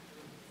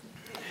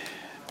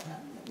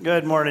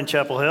Good morning,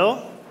 Chapel Hill.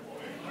 All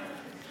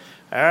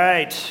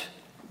right,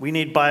 we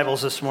need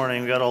Bibles this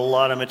morning. We've got a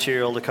lot of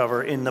material to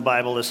cover in the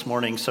Bible this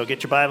morning, so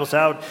get your Bibles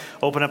out,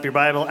 open up your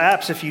Bible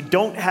apps. If you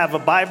don't have a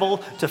Bible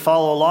to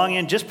follow along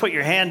in, just put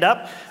your hand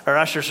up. Our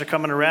ushers are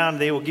coming around.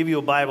 They will give you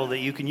a Bible that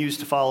you can use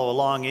to follow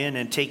along in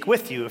and take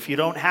with you if you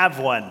don't have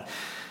one.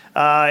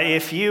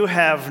 If you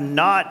have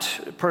not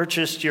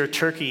purchased your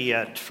turkey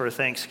yet for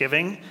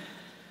Thanksgiving,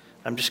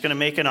 I'm just going to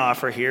make an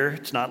offer here.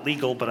 It's not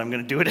legal, but I'm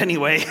going to do it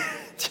anyway.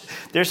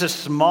 There's a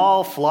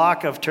small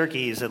flock of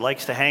turkeys that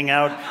likes to hang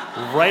out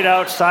right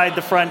outside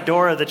the front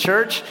door of the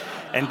church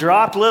and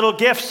drop little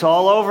gifts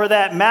all over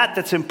that mat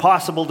that's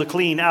impossible to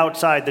clean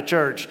outside the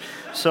church.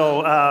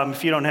 So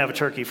if you don't have a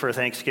turkey for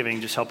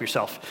Thanksgiving, just help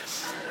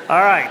yourself. All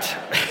right.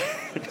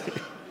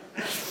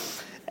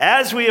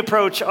 As we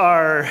approach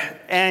our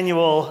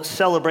annual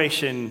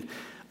celebration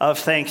of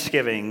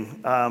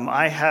Thanksgiving,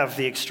 I have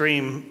the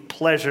extreme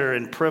pleasure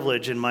and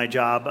privilege in my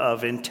job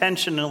of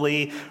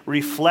intentionally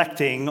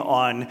reflecting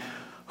on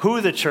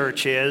who the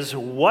church is,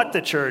 what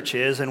the church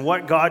is, and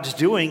what God's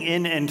doing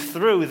in and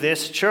through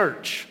this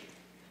church.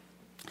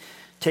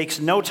 Takes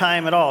no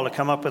time at all to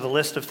come up with a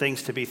list of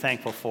things to be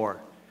thankful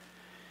for.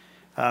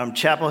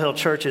 Chapel Hill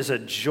Church is a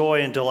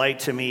joy and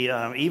delight to me,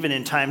 even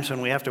in times when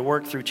we have to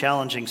work through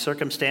challenging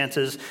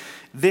circumstances.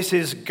 This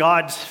is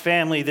God's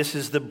family. This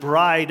is the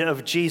bride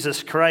of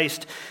Jesus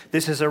Christ.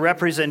 This is a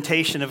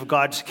representation of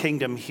God's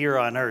kingdom here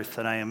on earth,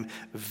 and I am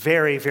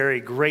very, very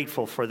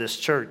grateful for this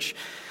church.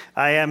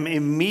 I am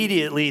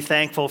immediately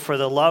thankful for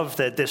the love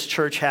that this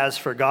church has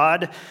for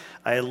God.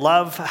 I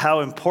love how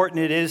important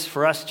it is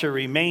for us to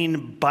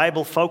remain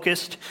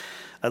Bible-focused.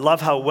 I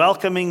love how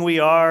welcoming we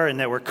are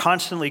and that we're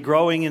constantly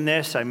growing in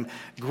this. I'm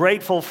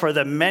grateful for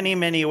the many,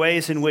 many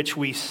ways in which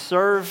we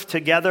serve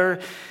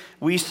together.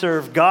 We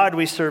serve God,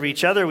 we serve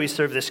each other, we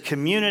serve this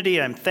community.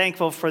 I'm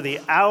thankful for the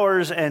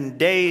hours and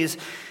days,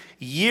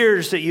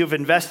 years that you've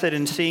invested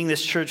in seeing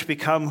this church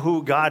become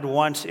who God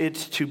wants it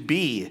to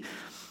be.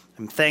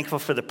 I'm thankful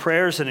for the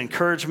prayers and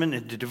encouragement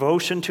and the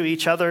devotion to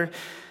each other.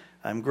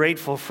 I'm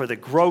grateful for the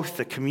growth,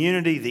 the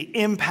community, the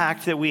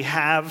impact that we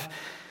have.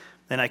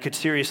 And I could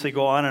seriously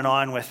go on and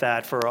on with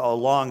that for a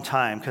long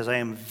time because I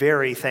am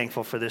very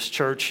thankful for this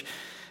church.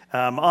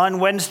 On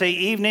Wednesday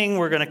evening,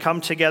 we're going to come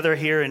together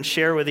here and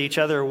share with each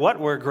other what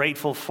we're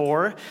grateful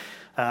for.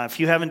 If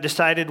you haven't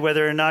decided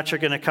whether or not you're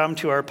going to come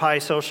to our pie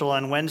social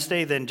on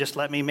Wednesday, then just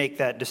let me make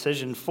that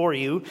decision for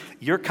you.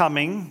 You're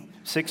coming,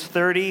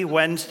 6:30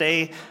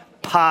 Wednesday,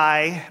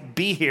 pie,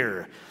 be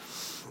here.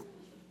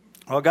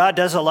 Well, God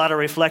does a lot of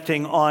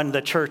reflecting on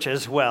the church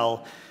as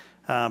well.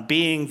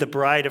 Being the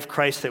bride of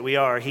Christ that we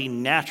are, he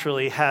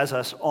naturally has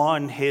us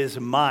on his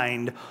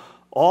mind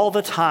all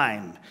the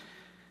time.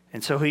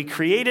 And so he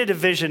created a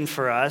vision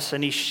for us,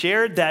 and he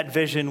shared that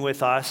vision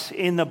with us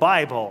in the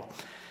Bible.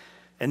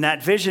 And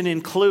that vision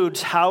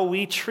includes how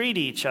we treat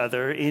each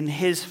other in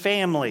his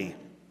family.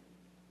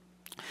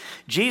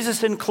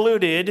 Jesus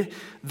included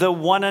the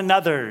one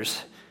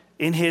another's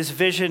in his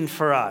vision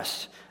for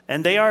us,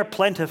 and they are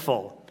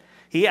plentiful.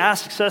 He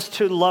asks us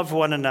to love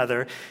one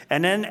another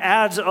and then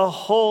adds a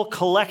whole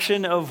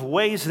collection of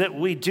ways that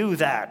we do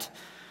that.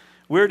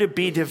 We're to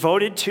be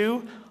devoted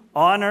to,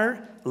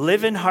 honor,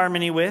 live in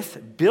harmony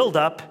with, build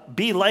up,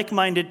 be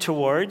like-minded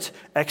towards,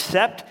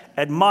 accept,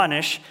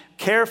 admonish,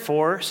 care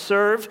for,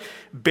 serve,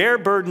 bear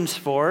burdens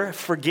for,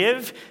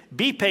 forgive,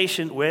 be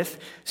patient with,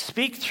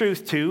 speak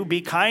truth to,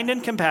 be kind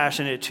and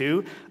compassionate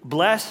to,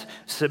 bless,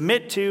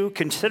 submit to,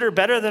 consider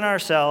better than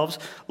ourselves,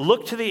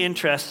 look to the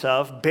interests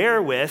of,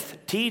 bear with,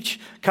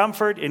 teach,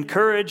 comfort,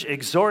 encourage,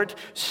 exhort,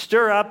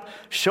 stir up,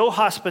 show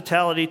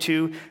hospitality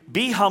to,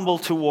 be humble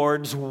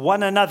towards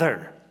one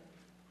another.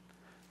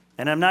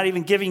 And I'm not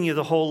even giving you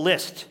the whole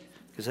list,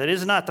 because that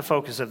is not the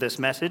focus of this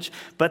message,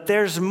 but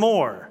there's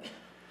more.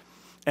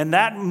 And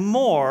that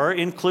more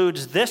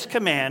includes this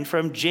command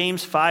from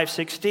James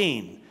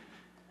 5:16.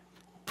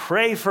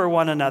 Pray for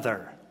one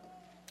another.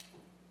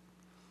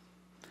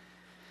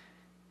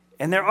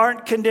 And there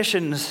aren't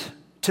conditions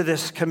to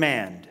this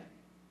command.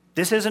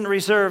 This isn't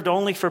reserved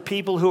only for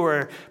people who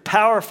are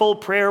powerful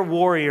prayer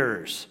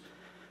warriors.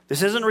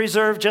 This isn't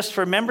reserved just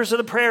for members of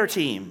the prayer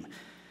team.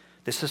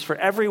 This is for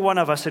every one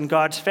of us in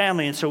God's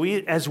family. And so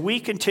as we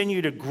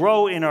continue to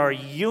grow in our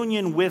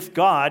union with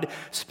God,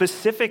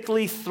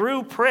 specifically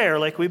through prayer,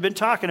 like we've been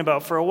talking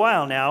about for a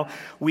while now,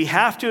 we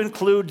have to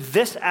include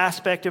this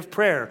aspect of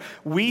prayer.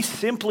 We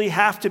simply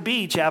have to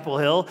be, Chapel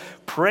Hill,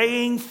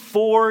 praying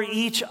for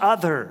each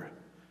other.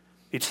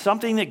 It's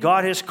something that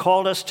God has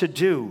called us to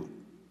do.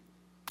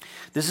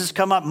 This has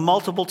come up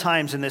multiple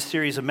times in this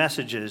series of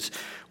messages.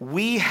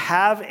 We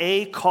have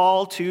a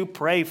call to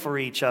pray for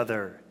each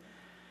other.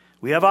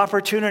 We have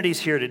opportunities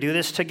here to do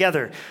this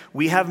together.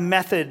 We have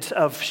methods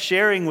of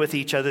sharing with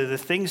each other the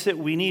things that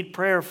we need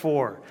prayer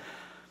for.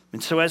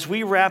 And so as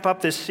we wrap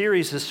up this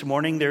series this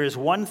morning, there is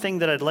one thing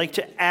that I'd like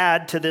to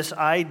add to this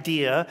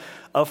idea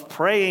of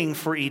praying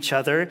for each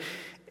other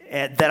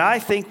that I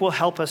think will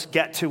help us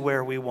get to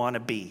where we want to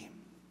be.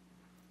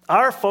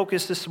 Our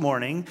focus this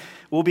morning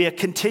will be a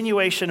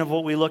continuation of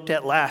what we looked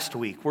at last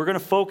week. We're going to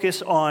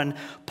focus on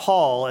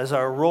Paul as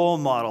our role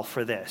model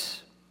for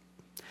this.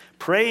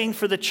 Praying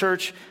for the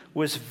church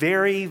was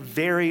very,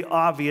 very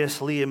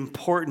obviously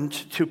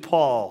important to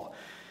Paul.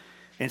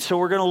 And so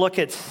we're going to look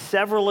at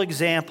several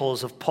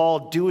examples of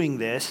Paul doing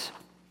this,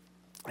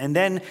 and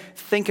then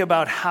think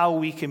about how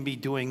we can be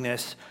doing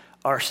this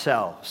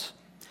ourselves.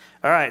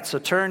 All right, so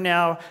turn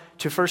now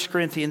to 1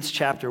 Corinthians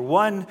chapter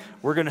 1.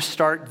 We're going to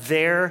start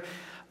there.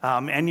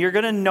 And you're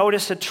going to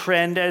notice a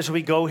trend as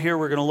we go here.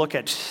 We're going to look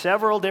at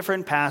several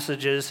different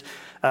passages,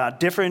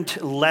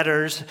 different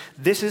letters.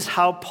 This is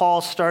how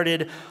Paul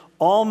started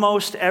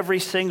almost every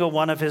single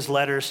one of his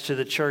letters to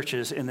the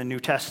churches in the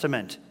New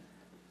Testament.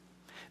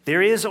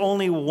 There is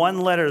only one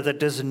letter that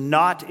does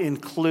not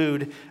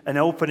include an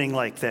opening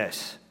like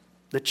this.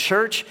 The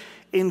church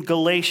in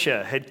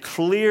Galatia had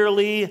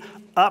clearly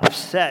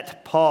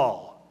upset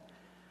Paul.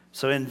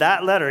 So in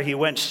that letter, he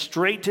went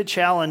straight to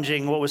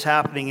challenging what was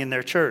happening in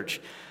their church.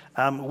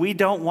 We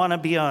don't want to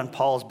be on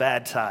Paul's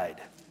bad side.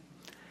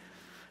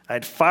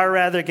 I'd far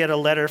rather get a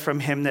letter from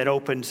him that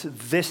opens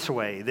this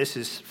way. This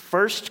is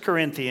 1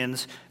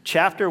 Corinthians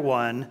chapter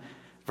 1,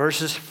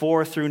 verses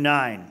 4 through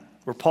 9,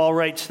 where Paul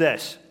writes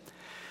this: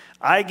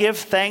 I give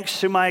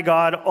thanks to my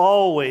God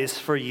always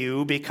for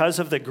you because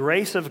of the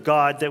grace of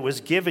God that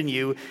was given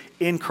you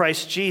in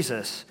Christ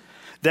Jesus,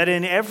 that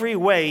in every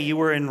way you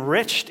were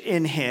enriched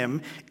in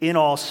him in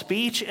all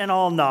speech and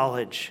all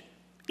knowledge,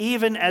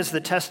 even as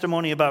the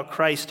testimony about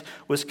Christ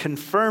was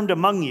confirmed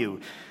among you,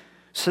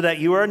 so that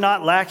you are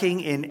not lacking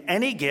in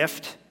any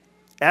gift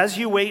as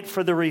you wait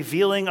for the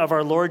revealing of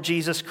our Lord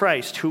Jesus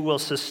Christ, who will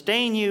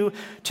sustain you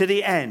to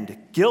the end,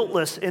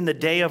 guiltless in the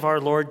day of our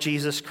Lord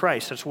Jesus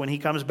Christ. That's when he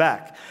comes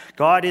back.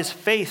 God is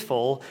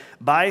faithful,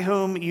 by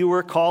whom you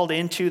were called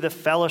into the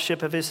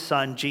fellowship of his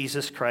Son,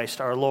 Jesus Christ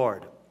our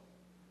Lord.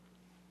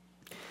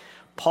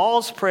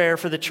 Paul's prayer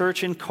for the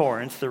church in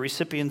Corinth, the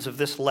recipients of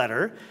this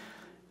letter,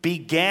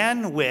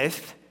 began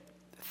with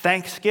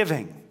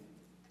thanksgiving.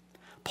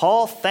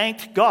 Paul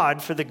thanked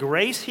God for the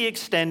grace he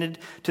extended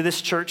to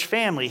this church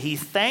family. He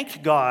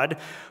thanked God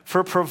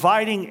for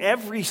providing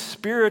every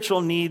spiritual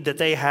need that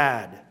they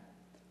had.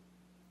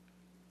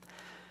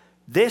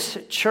 This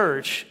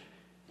church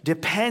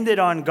depended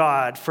on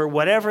God for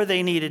whatever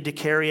they needed to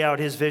carry out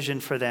his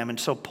vision for them. And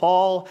so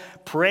Paul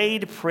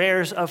prayed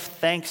prayers of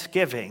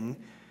thanksgiving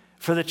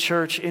for the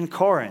church in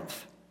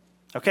Corinth.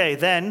 Okay,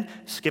 then,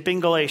 skipping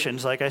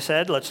Galatians, like I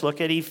said, let's look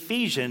at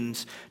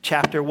Ephesians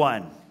chapter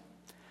 1.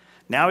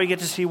 Now we get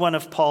to see one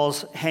of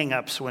Paul's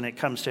hang-ups when it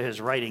comes to his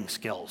writing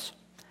skills.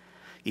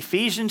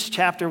 Ephesians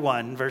chapter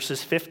 1,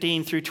 verses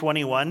 15 through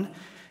 21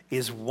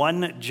 is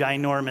one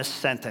ginormous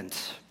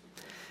sentence.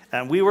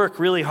 And we work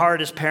really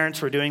hard as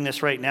parents. We're doing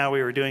this right now.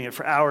 We were doing it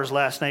for hours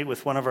last night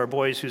with one of our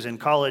boys who's in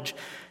college,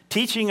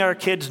 teaching our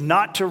kids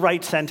not to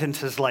write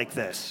sentences like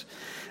this.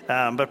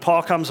 But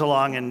Paul comes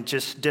along and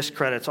just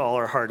discredits all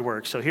our hard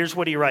work. So here's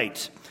what he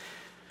writes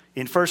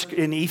in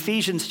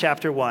Ephesians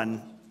chapter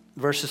 1,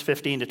 verses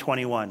 15 to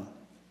 21.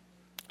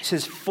 He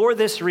says, For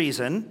this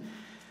reason,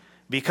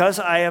 because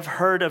I have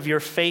heard of your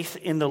faith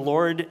in the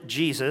Lord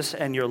Jesus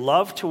and your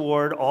love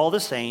toward all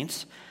the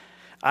saints,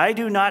 I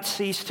do not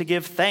cease to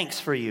give thanks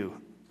for you,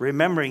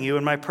 remembering you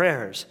in my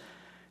prayers,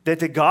 that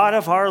the God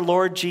of our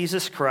Lord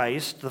Jesus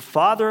Christ, the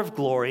Father of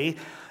glory,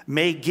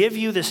 may give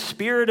you the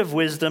spirit of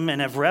wisdom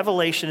and of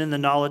revelation in the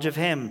knowledge of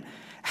him,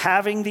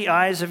 having the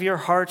eyes of your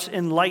hearts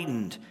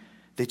enlightened,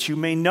 that you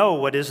may know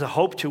what is the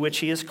hope to which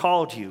he has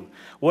called you,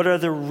 what are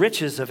the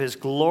riches of his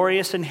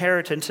glorious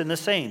inheritance in the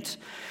saints,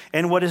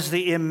 and what is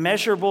the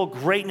immeasurable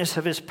greatness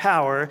of his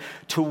power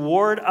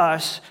toward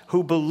us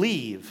who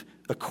believe,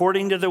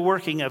 according to the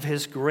working of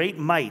his great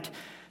might,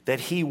 that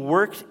he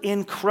worked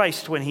in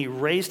Christ when he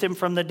raised him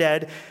from the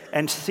dead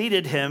and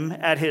seated him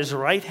at his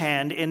right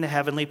hand in the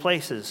heavenly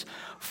places,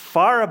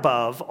 far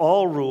above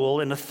all rule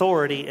and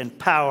authority and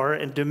power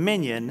and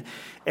dominion,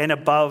 and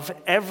above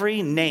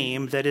every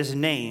name that is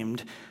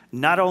named,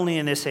 not only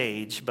in this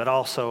age, but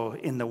also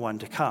in the one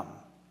to come.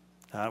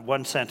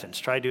 One sentence.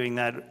 Try doing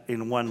that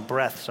in one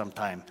breath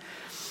sometime.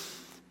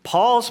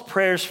 Paul's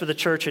prayers for the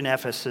church in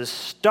Ephesus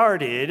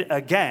started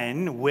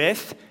again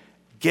with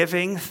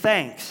giving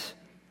thanks.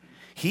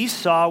 He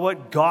saw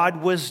what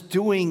God was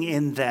doing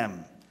in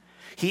them.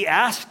 He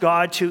asked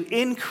God to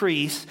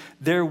increase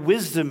their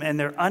wisdom and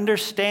their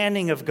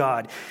understanding of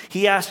God.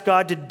 He asked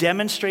God to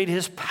demonstrate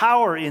his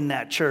power in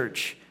that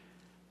church.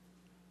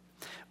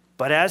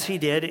 But as he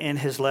did in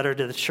his letter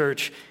to the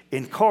church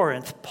in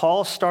Corinth,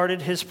 Paul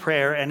started his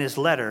prayer and his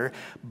letter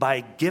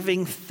by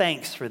giving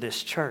thanks for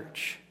this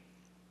church.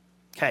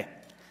 Okay.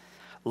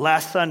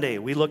 Last Sunday,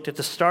 we looked at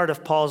the start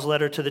of Paul's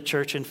letter to the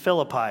church in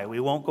Philippi. We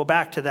won't go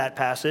back to that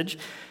passage,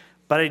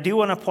 but I do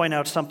want to point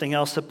out something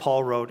else that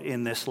Paul wrote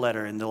in this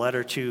letter, in the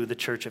letter to the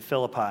church of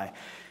Philippi.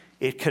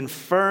 It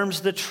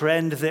confirms the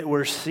trend that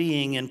we're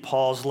seeing in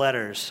Paul's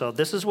letters. So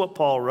this is what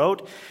Paul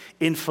wrote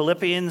in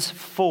Philippians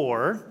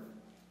 4,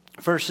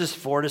 verses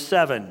 4 to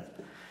 7,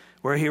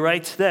 where he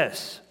writes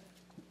this: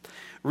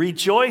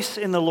 Rejoice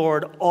in the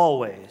Lord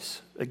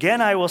always.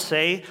 Again, I will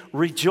say,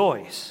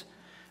 rejoice.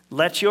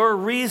 Let your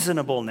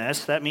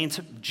reasonableness, that means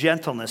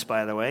gentleness,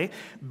 by the way,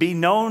 be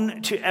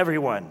known to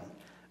everyone.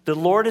 The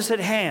Lord is at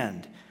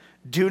hand.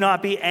 Do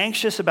not be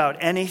anxious about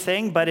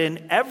anything, but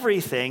in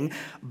everything,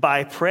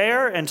 by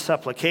prayer and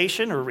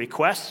supplication or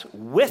requests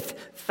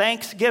with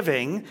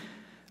thanksgiving,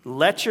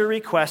 let your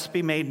requests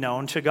be made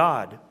known to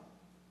God.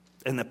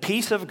 And the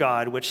peace of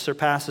God, which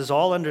surpasses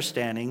all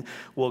understanding,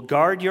 will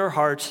guard your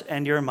hearts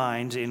and your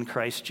minds in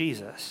Christ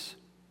Jesus.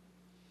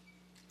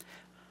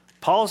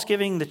 Paul's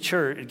giving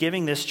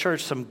this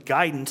church some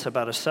guidance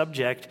about a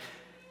subject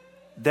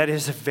that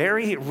is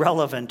very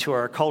relevant to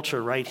our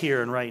culture right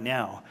here and right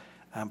now.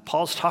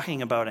 Paul's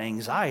talking about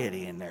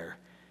anxiety in there.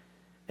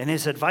 And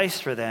his advice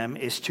for them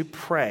is to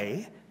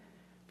pray.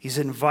 He's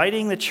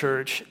inviting the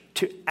church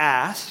to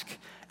ask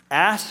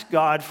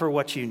God for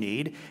what you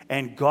need,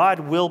 and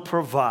God will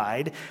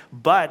provide.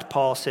 But,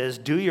 Paul says,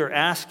 do your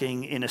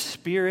asking in a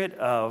spirit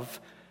of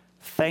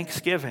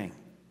thanksgiving.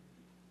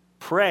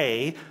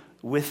 Pray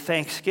with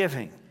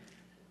thanksgiving.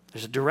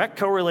 There's a direct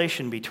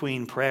correlation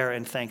between prayer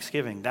and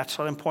thanksgiving. That's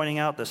what I'm pointing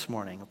out this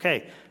morning.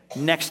 Okay,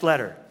 next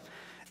letter.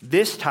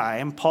 This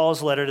time,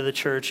 Paul's letter to the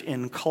church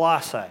in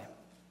Colossae.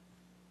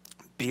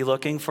 Be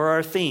looking for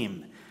our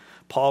theme.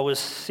 Paul was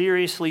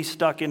seriously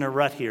stuck in a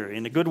rut here,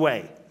 in a good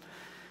way.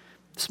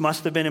 This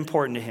must have been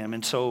important to him,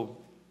 and so,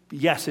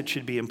 yes, it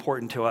should be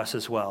important to us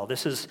as well.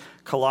 This is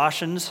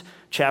Colossians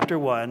chapter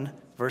 1,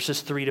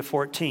 verses 3 to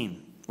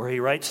 14, where he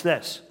writes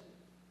this.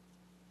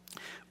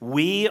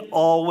 We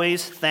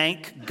always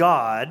thank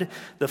God,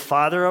 the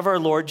Father of our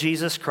Lord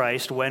Jesus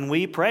Christ, when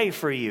we pray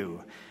for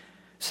you,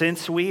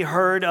 since we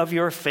heard of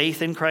your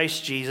faith in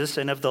Christ Jesus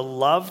and of the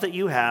love that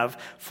you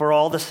have for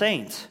all the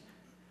saints,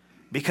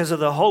 because of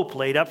the hope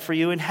laid up for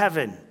you in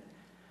heaven.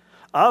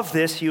 Of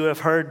this you have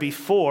heard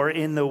before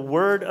in the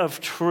word of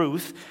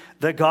truth,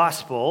 the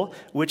gospel,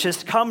 which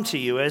has come to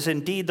you, as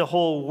indeed the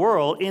whole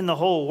world,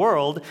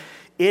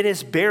 it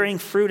is bearing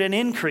fruit and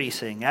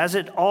increasing, as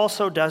it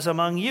also does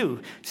among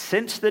you,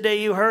 since the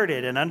day you heard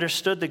it and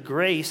understood the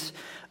grace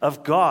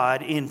of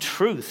God in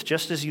truth,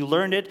 just as you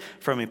learned it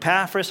from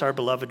Epaphras, our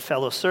beloved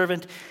fellow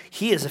servant.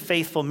 He is a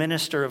faithful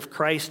minister of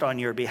Christ on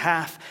your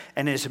behalf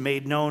and has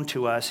made known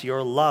to us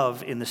your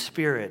love in the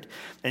Spirit.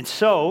 And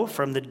so,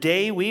 from the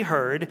day we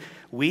heard,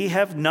 we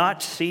have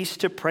not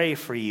ceased to pray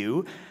for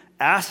you,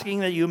 asking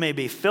that you may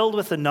be filled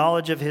with the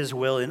knowledge of his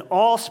will in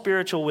all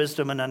spiritual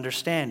wisdom and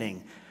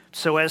understanding,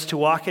 so as to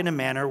walk in a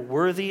manner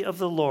worthy of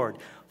the Lord,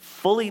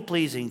 fully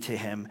pleasing to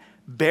him,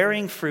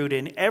 bearing fruit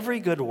in every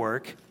good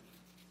work,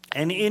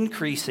 and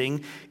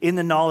increasing in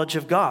the knowledge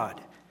of God,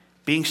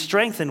 being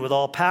strengthened with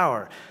all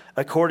power,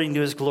 according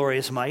to his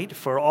glorious might,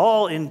 for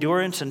all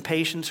endurance and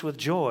patience with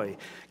joy,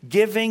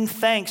 giving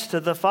thanks to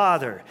the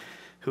Father,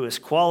 who has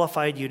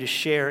qualified you to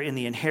share in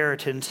the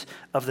inheritance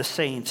of the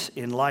saints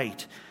in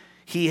light.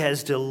 He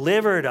has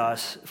delivered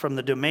us from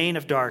the domain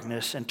of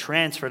darkness and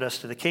transferred us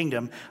to the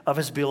kingdom of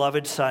his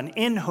beloved Son,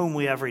 in whom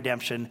we have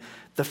redemption,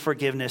 the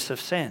forgiveness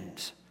of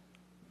sins.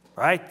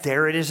 Right?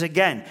 There it is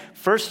again.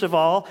 First of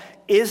all,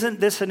 isn't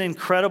this an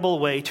incredible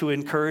way to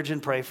encourage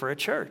and pray for a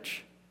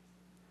church?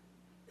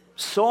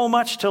 So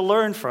much to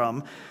learn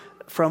from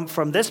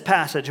this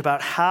passage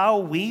about how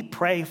we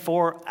pray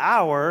for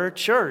our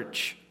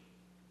church.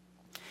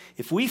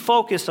 If we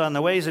focus on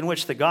the ways in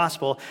which the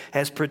gospel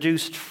has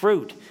produced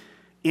fruit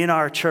in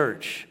our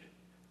church,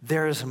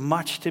 there is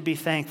much to be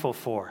thankful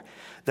for.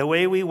 The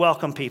way we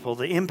welcome people,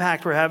 the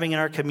impact we're having in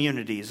our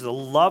communities, the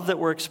love that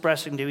we're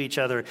expressing to each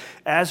other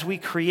as we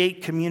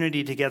create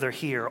community together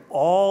here,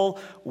 all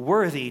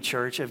worthy,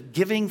 church, of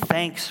giving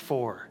thanks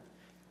for.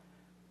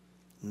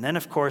 And then,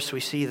 of course, we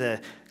see the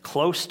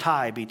close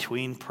tie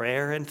between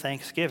prayer and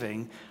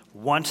thanksgiving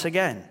once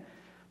again.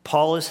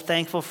 Paul is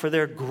thankful for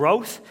their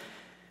growth,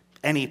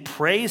 and he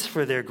prays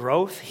for their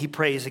growth. He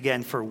prays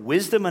again for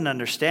wisdom and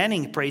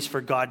understanding. He prays for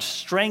God's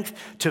strength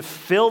to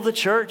fill the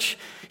church.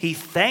 He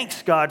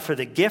thanks God for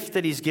the gift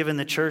that he's given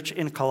the church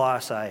in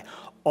Colossae.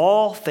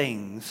 All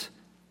things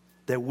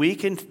that we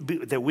can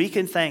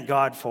thank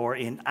God for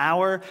in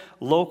our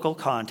local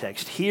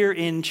context, here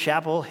in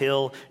Chapel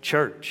Hill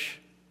Church.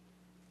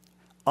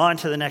 On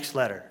to the next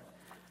letter.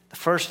 The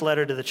first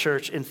letter to the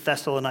church in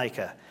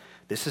Thessalonica.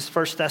 This is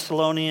 1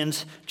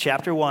 Thessalonians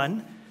chapter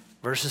 1,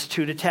 verses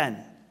 2 to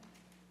 10.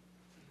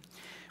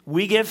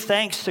 We give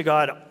thanks to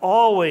God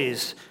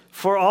always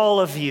for all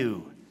of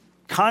you,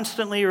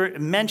 constantly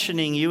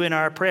mentioning you in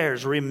our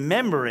prayers,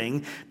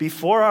 remembering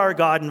before our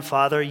God and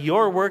Father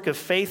your work of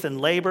faith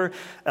and labor,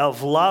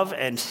 of love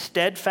and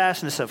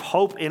steadfastness of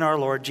hope in our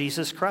Lord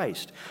Jesus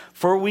Christ.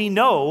 For we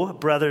know,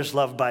 brothers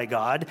loved by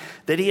God,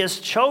 that he has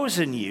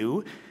chosen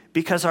you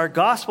because our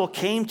gospel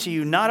came to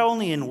you not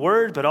only in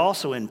word, but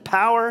also in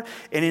power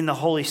and in the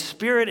Holy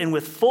Spirit and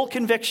with full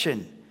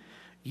conviction.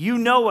 You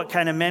know what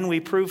kind of men we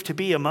proved to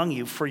be among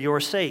you for your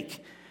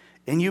sake.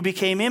 And you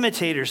became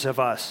imitators of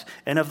us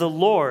and of the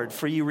Lord,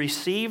 for you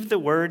received the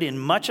word in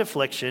much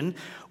affliction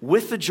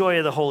with the joy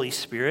of the Holy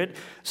Spirit,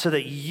 so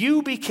that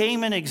you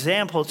became an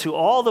example to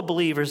all the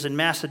believers in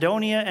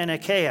Macedonia and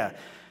Achaia.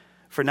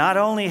 For not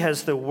only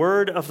has the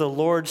word of the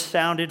Lord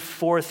sounded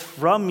forth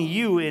from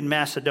you in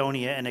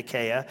Macedonia and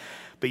Achaia,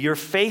 but your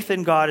faith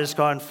in God has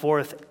gone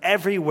forth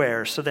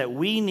everywhere, so that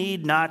we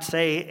need not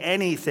say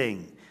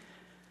anything.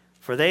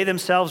 For they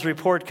themselves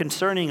report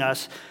concerning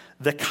us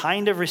the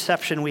kind of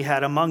reception we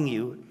had among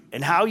you,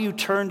 and how you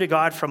turned to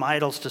God from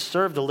idols to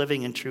serve the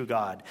living and true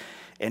God,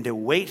 and to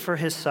wait for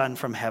his Son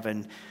from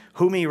heaven,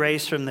 whom he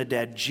raised from the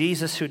dead,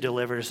 Jesus, who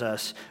delivers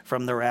us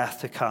from the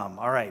wrath to come.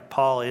 All right,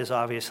 Paul is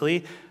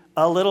obviously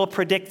a little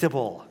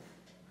predictable.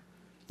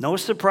 No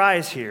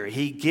surprise here.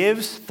 He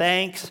gives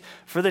thanks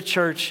for the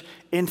church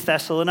in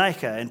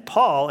Thessalonica. And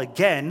Paul,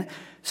 again,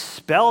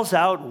 spells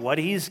out what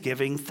he's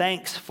giving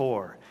thanks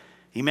for.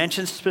 He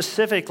mentions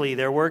specifically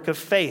their work of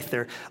faith,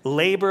 their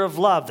labor of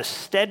love, the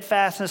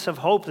steadfastness of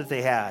hope that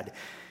they had.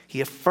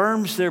 He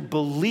affirms their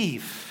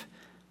belief.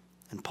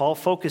 And Paul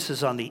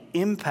focuses on the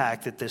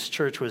impact that this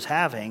church was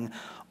having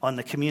on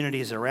the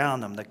communities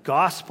around them. The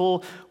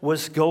gospel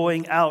was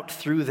going out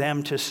through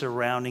them to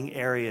surrounding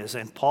areas.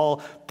 And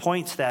Paul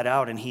points that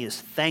out, and he is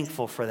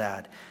thankful for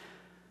that.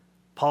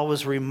 Paul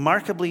was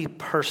remarkably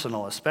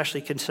personal,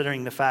 especially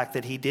considering the fact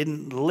that he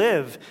didn't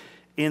live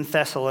in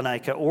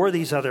Thessalonica or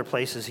these other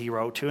places he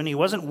wrote to, and he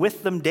wasn't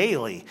with them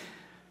daily.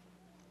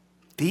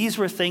 These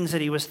were things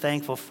that he was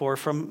thankful for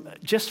from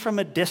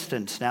a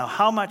distance. Now,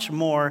 how much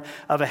more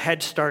of a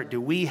head start do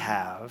we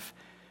have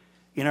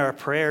in our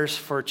prayers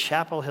for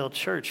Chapel Hill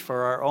Church,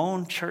 for our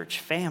own church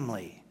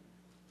family?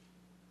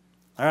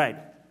 All right,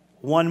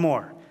 one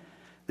more.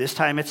 This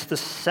time it's the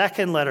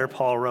second letter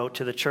Paul wrote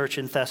to the church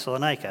in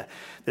Thessalonica.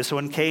 This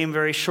one came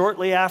very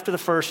shortly after the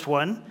first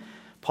one.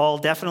 Paul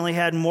definitely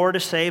had more to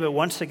say, but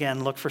once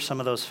again, look for some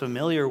of those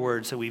familiar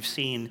words that we've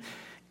seen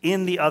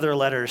in the other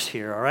letters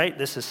here, all right?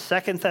 This is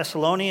 2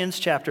 Thessalonians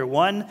chapter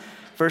 1,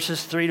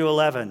 verses 3 to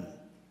 11.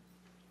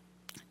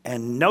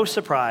 And no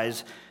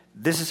surprise,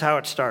 this is how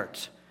it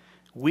starts.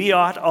 We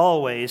ought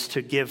always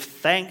to give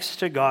thanks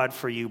to God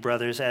for you,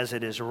 brothers, as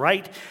it is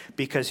right,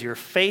 because your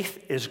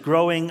faith is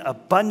growing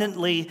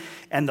abundantly,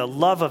 and the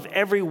love of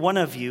every one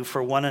of you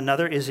for one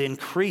another is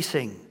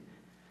increasing.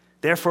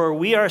 Therefore,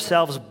 we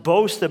ourselves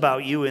boast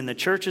about you in the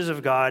churches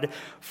of God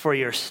for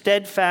your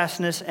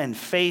steadfastness and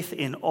faith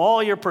in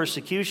all your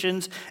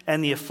persecutions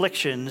and the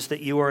afflictions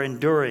that you are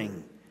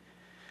enduring.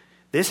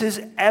 This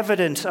is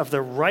evidence of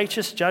the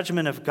righteous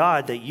judgment of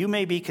God, that you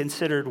may be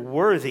considered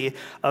worthy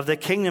of the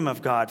kingdom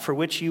of God, for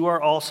which you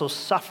are also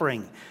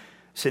suffering,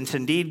 since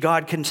indeed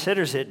God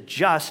considers it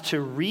just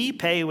to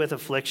repay with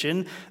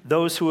affliction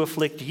those who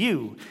afflict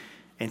you,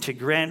 and to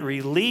grant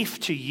relief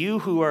to you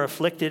who are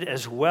afflicted,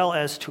 as well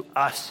as to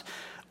us,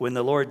 when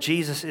the Lord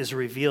Jesus is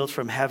revealed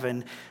from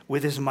heaven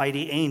with his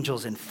mighty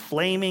angels in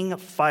flaming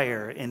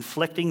fire,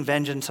 inflicting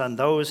vengeance on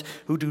those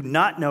who do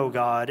not know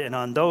God and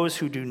on those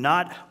who do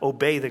not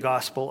obey the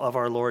gospel of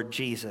our Lord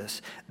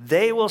Jesus.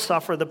 They will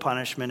suffer the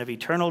punishment of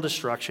eternal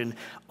destruction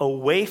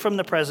away from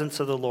the presence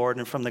of the Lord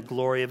and from the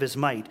glory of his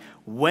might,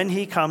 when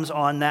he comes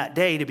on that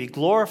day to be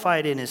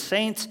glorified in his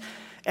saints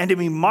and to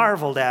be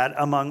marveled at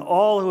among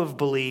all who have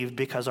believed,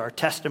 because our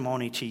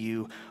testimony to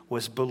you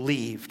was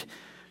believed.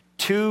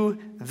 To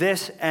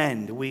this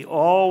end, we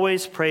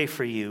always pray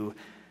for you,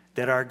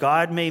 that our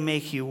God may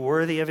make you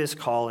worthy of his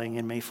calling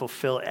and may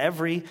fulfill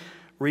every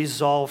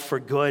resolve for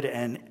good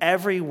and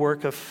every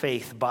work of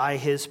faith by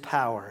his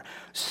power,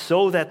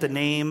 so that the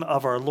name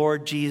of our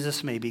Lord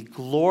Jesus may be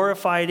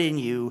glorified in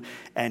you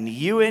and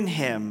you in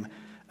him,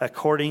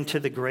 according to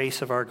the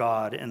grace of our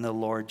God and the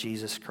Lord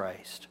Jesus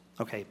Christ.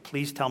 Okay,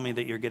 please tell me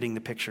that you're getting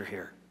the picture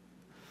here.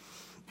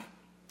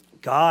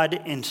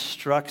 God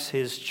instructs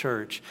his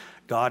church.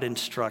 God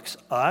instructs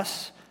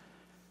us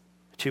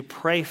to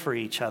pray for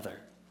each other.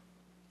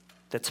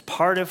 That's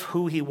part of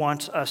who he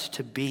wants us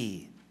to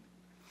be.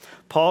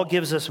 Paul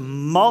gives us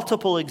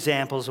multiple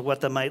examples of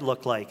what that might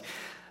look like.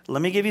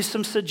 Let me give you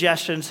some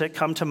suggestions that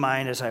come to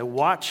mind as I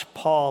watch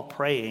Paul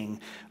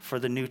praying for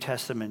the New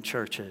Testament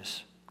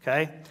churches.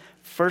 Okay?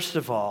 First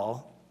of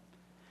all,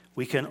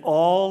 we can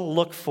all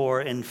look for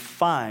and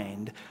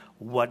find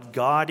what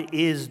God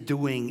is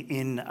doing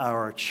in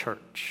our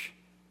church.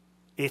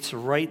 It's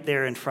right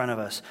there in front of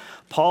us.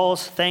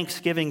 Paul's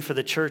thanksgiving for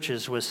the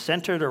churches was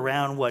centered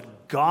around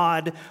what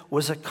God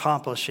was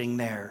accomplishing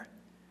there.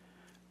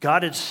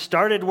 God had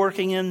started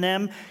working in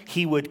them.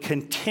 He would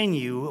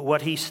continue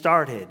what he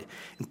started.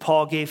 And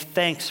Paul gave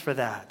thanks for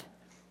that.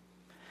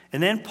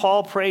 And then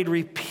Paul prayed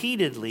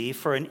repeatedly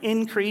for an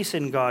increase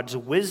in God's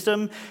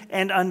wisdom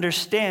and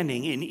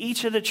understanding in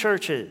each of the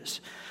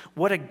churches.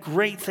 What a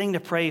great thing to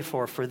pray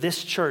for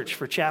this church,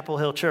 for Chapel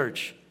Hill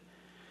Church.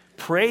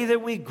 Pray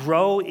that we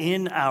grow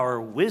in our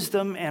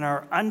wisdom and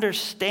our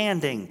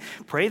understanding.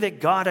 Pray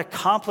that God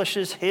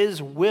accomplishes his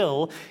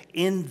will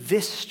in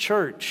this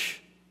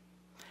church.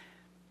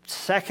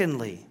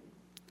 Secondly,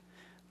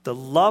 The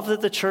love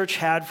that the church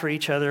had for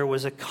each other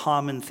was a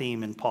common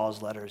theme in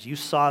Paul's letters. You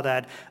saw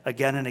that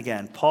again and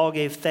again. Paul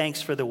gave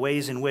thanks for the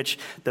ways in which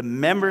the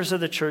members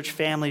of the church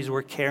families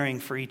were caring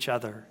for each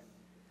other.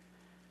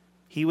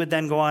 He would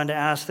then go on to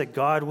ask that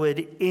God would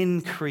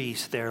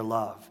increase their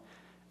love,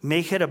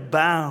 make it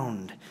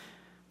abound.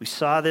 We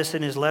saw this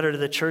in his letter to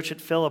the church at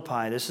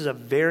Philippi. This is a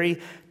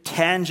very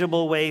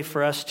tangible way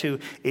for us to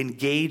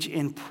engage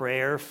in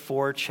prayer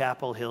for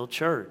Chapel Hill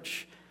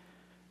Church.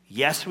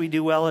 Yes, we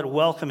do well at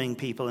welcoming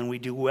people, and we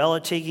do well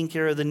at taking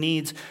care of the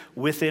needs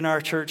within our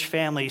church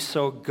family.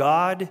 So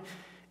God,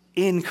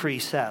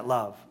 increase that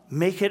love.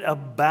 Make it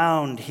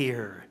abound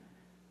here.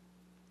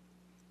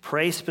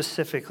 Pray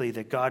specifically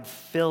that God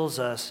fills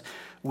us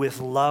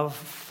with love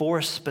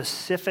for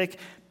specific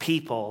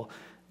people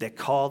that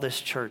call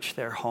this church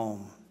their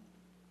home.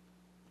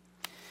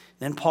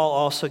 Then Paul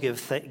also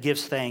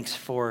gives thanks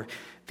for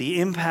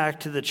the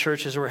impact the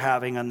churches were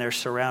having on their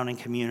surrounding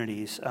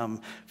communities. 1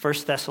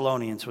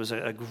 Thessalonians was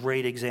a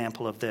great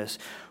example of this.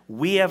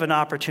 We have an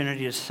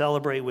opportunity to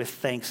celebrate with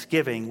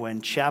thanksgiving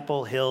when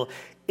Chapel Hill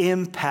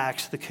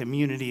impacts the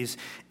communities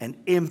and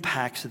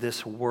impacts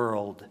this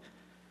world.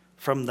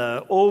 From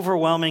the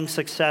overwhelming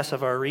success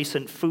of our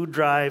recent food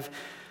drive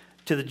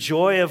to the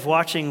joy of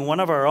watching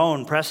one of our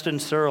own, Preston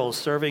Searles,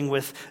 serving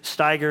with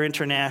Steiger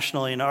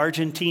International in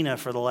Argentina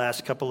for the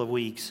last couple of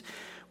weeks.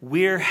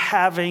 We're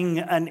having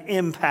an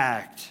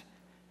impact.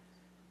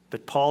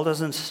 But Paul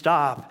doesn't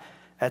stop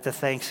at the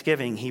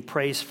thanksgiving. He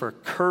prays for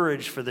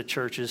courage for the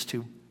churches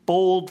to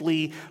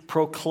boldly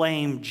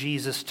proclaim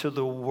Jesus to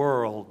the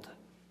world.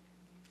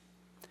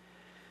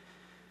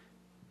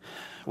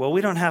 Well,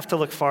 we don't have to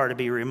look far to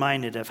be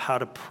reminded of how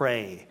to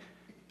pray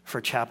for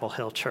Chapel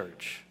Hill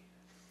Church.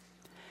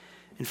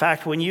 In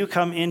fact, when you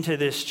come into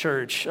this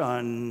church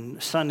on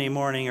Sunday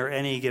morning or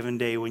any given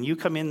day, when you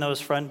come in those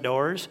front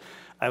doors,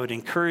 I would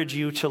encourage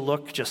you to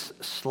look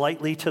just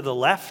slightly to the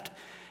left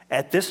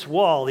at this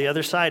wall, the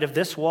other side of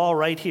this wall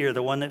right here,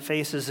 the one that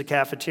faces the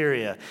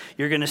cafeteria.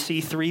 You're going to see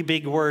 3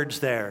 big words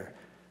there.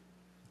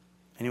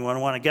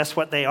 Anyone want to guess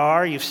what they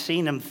are? You've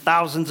seen them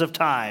thousands of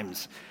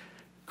times.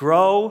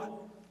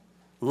 Grow,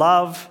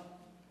 love,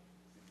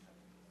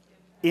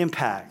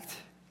 impact.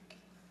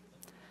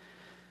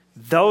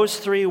 Those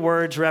 3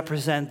 words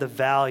represent the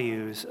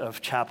values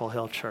of Chapel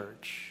Hill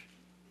Church.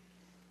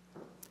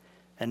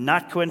 And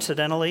not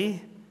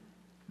coincidentally,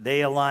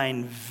 they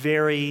align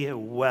very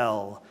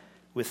well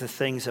with the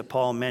things that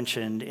Paul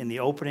mentioned in the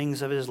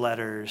openings of his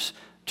letters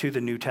to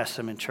the New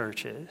Testament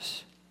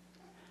churches.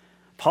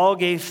 Paul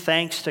gave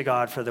thanks to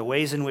God for the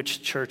ways in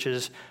which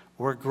churches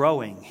were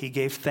growing. He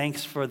gave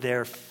thanks for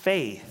their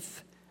faith.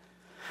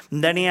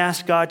 And then he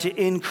asked God to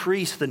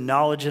increase the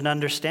knowledge and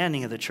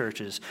understanding of the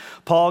churches.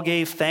 Paul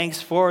gave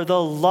thanks for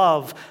the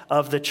love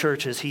of the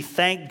churches. He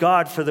thanked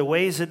God for the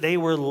ways that they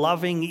were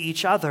loving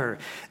each other.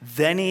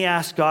 Then he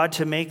asked God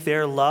to make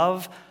their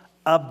love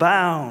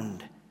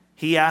abound.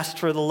 He asked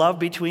for the love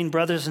between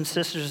brothers and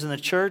sisters in the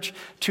church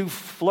to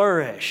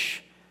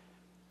flourish.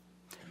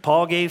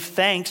 Paul gave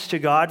thanks to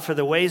God for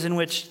the ways in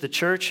which the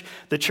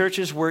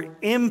churches were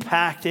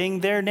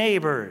impacting their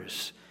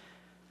neighbors.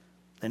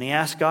 Then he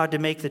asked God to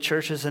make the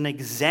churches an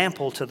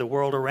example to the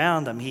world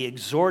around them. He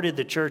exhorted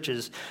the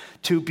churches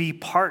to be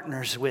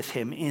partners with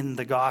him in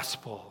the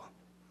gospel.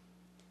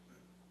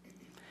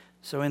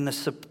 So in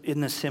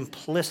the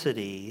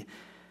simplicity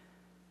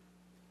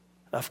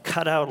of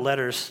cutout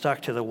letters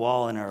stuck to the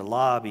wall in our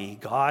lobby,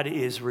 God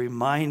is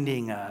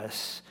reminding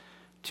us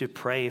to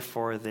pray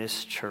for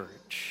this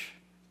church.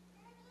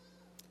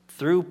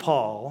 Through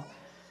Paul,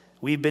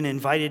 we've been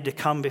invited to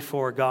come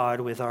before God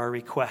with our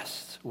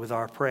requests, with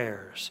our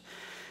prayers.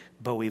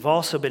 But we've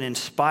also been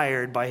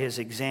inspired by his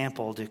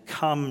example to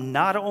come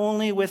not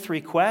only with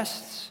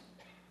requests,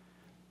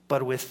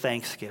 but with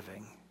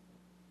thanksgiving.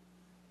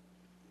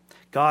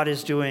 God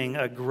is doing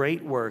a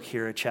great work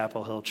here at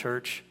Chapel Hill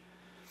Church.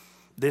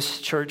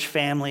 This church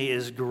family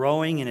is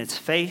growing in its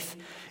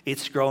faith.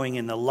 It's growing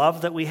in the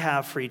love that we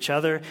have for each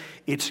other.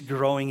 It's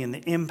growing in the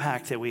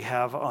impact that we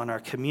have on our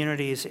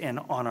communities and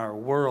on our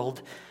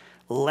world.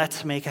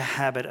 Let's make a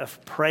habit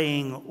of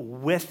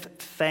praying with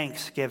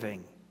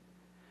thanksgiving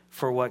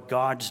for what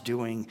God's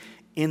doing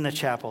in the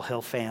Chapel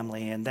Hill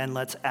family, and then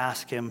let's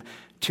ask him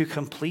to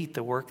complete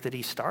the work that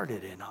he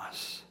started in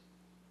us.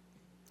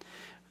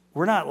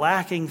 We're not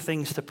lacking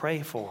things to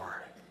pray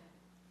for.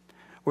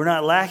 We're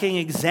not lacking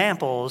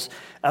examples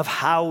of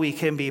how we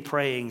can be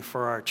praying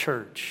for our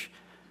church.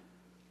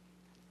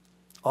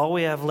 All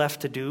we have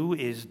left to do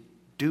is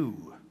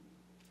do.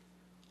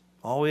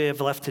 All we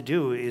have left to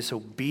do is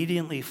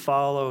obediently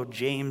follow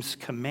James'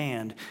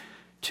 command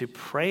to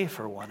pray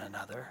for one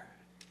another.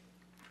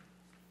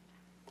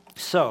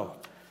 So,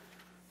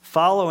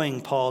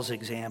 following Paul's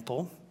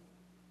example,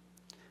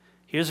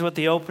 here's what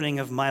the opening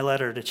of my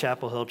letter to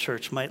Chapel Hill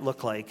Church might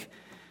look like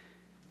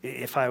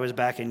if I was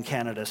back in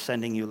Canada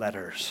sending you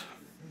letters.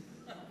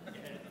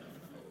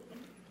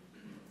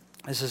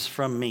 This is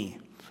from me.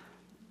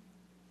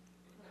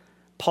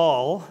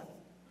 Paul,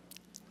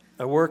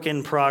 a work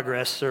in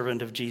progress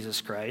servant of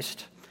Jesus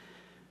Christ,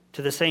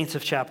 to the saints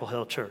of Chapel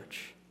Hill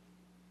Church.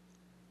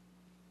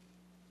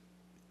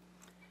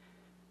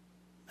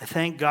 I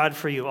thank God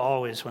for you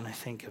always when I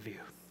think of you.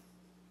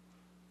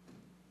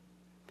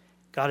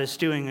 God is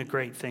doing a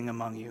great thing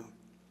among you.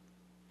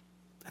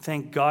 I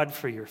thank God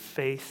for your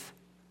faith.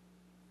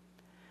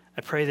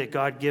 I pray that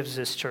God gives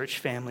this church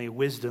family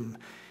wisdom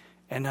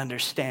and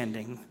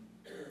understanding.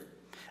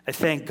 I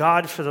thank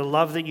God for the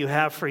love that you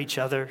have for each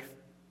other.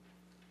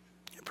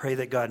 I pray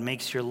that God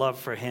makes your love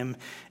for him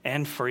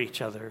and for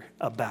each other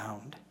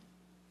abound.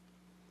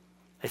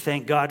 I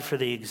thank God for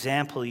the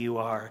example you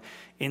are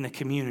in the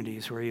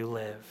communities where you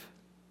live.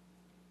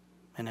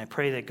 And I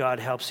pray that God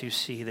helps you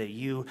see that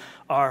you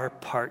are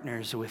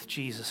partners with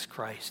Jesus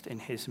Christ in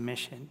his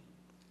mission.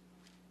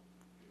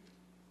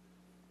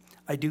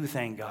 I do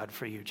thank God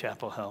for you,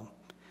 Chapel Hill.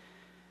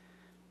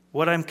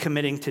 What I'm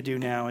committing to do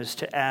now is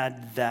to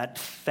add that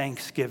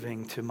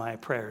thanksgiving to my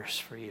prayers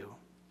for you.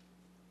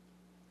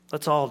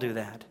 Let's all do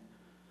that.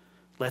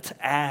 Let's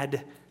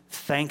add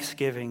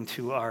thanksgiving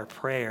to our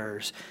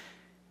prayers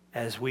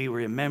as we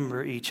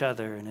remember each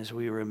other and as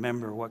we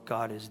remember what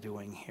God is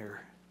doing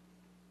here.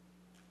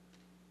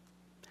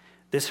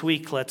 This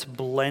week, let's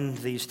blend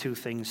these two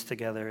things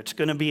together. It's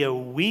going to be a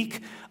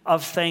week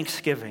of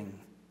thanksgiving.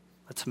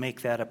 Let's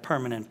make that a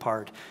permanent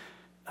part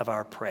of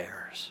our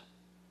prayers.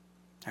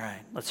 All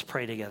right, let's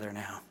pray together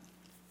now.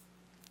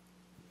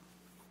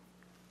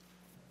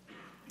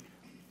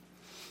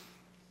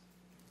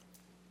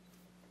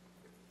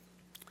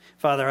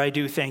 Father, I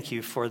do thank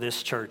you for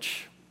this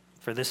church,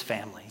 for this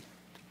family.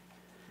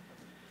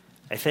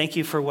 I thank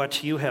you for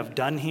what you have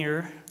done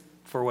here,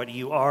 for what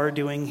you are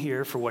doing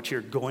here, for what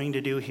you're going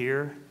to do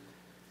here.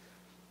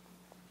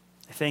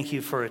 I thank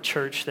you for a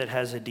church that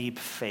has a deep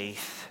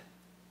faith,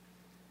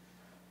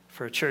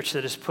 for a church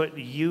that has put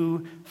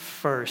you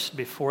first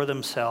before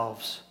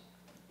themselves,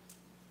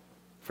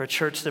 for a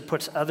church that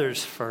puts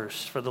others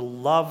first, for the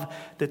love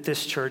that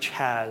this church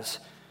has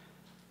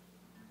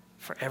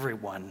for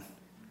everyone.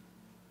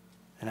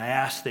 And I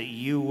ask that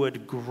you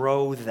would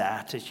grow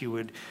that you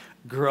would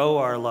grow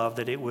our love,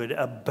 that it would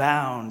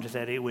abound,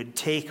 that it would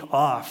take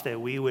off, that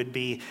we would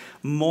be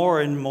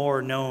more and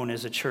more known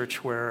as a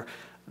church where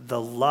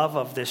the love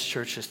of this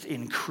church just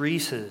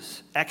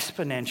increases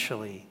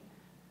exponentially.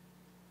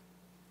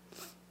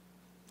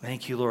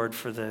 Thank you, Lord,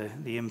 for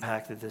the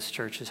impact that this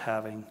church is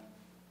having.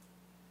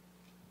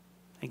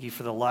 Thank you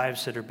for the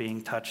lives that are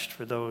being touched,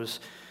 for those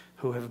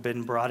who have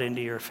been brought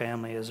into your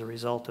family as a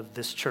result of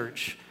this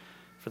church,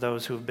 for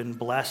those who have been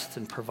blessed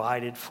and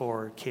provided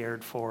for,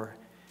 cared for.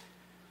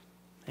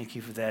 Thank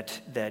you for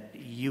that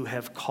you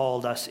have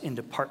called us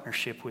into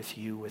partnership with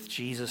you, with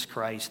Jesus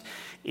Christ,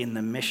 in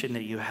the mission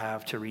that you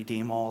have to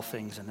redeem all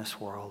things in this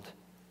world.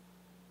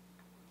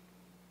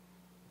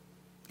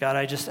 God,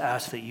 I just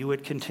ask that you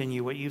would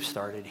continue what you've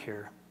started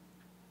here.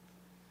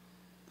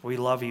 We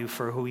love you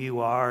for who you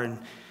are, and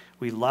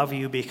we love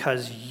you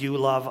because you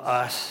love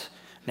us.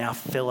 Now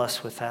fill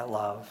us with that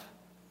love.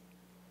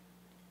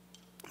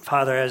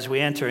 Father, as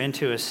we enter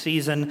into a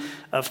season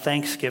of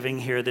Thanksgiving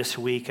here this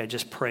week, I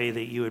just pray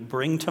that you would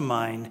bring to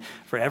mind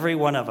for every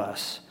one of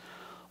us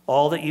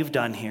all that you've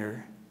done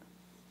here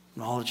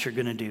and all that you're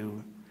going to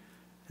do.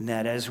 And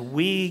that as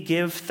we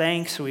give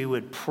thanks, we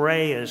would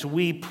pray. As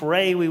we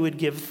pray, we would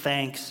give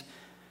thanks.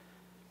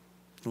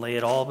 Lay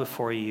it all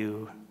before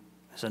you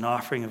as an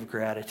offering of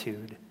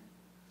gratitude.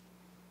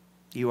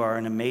 You are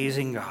an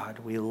amazing God.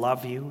 We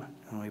love you,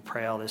 and we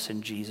pray all this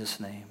in Jesus'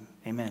 name.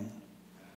 Amen.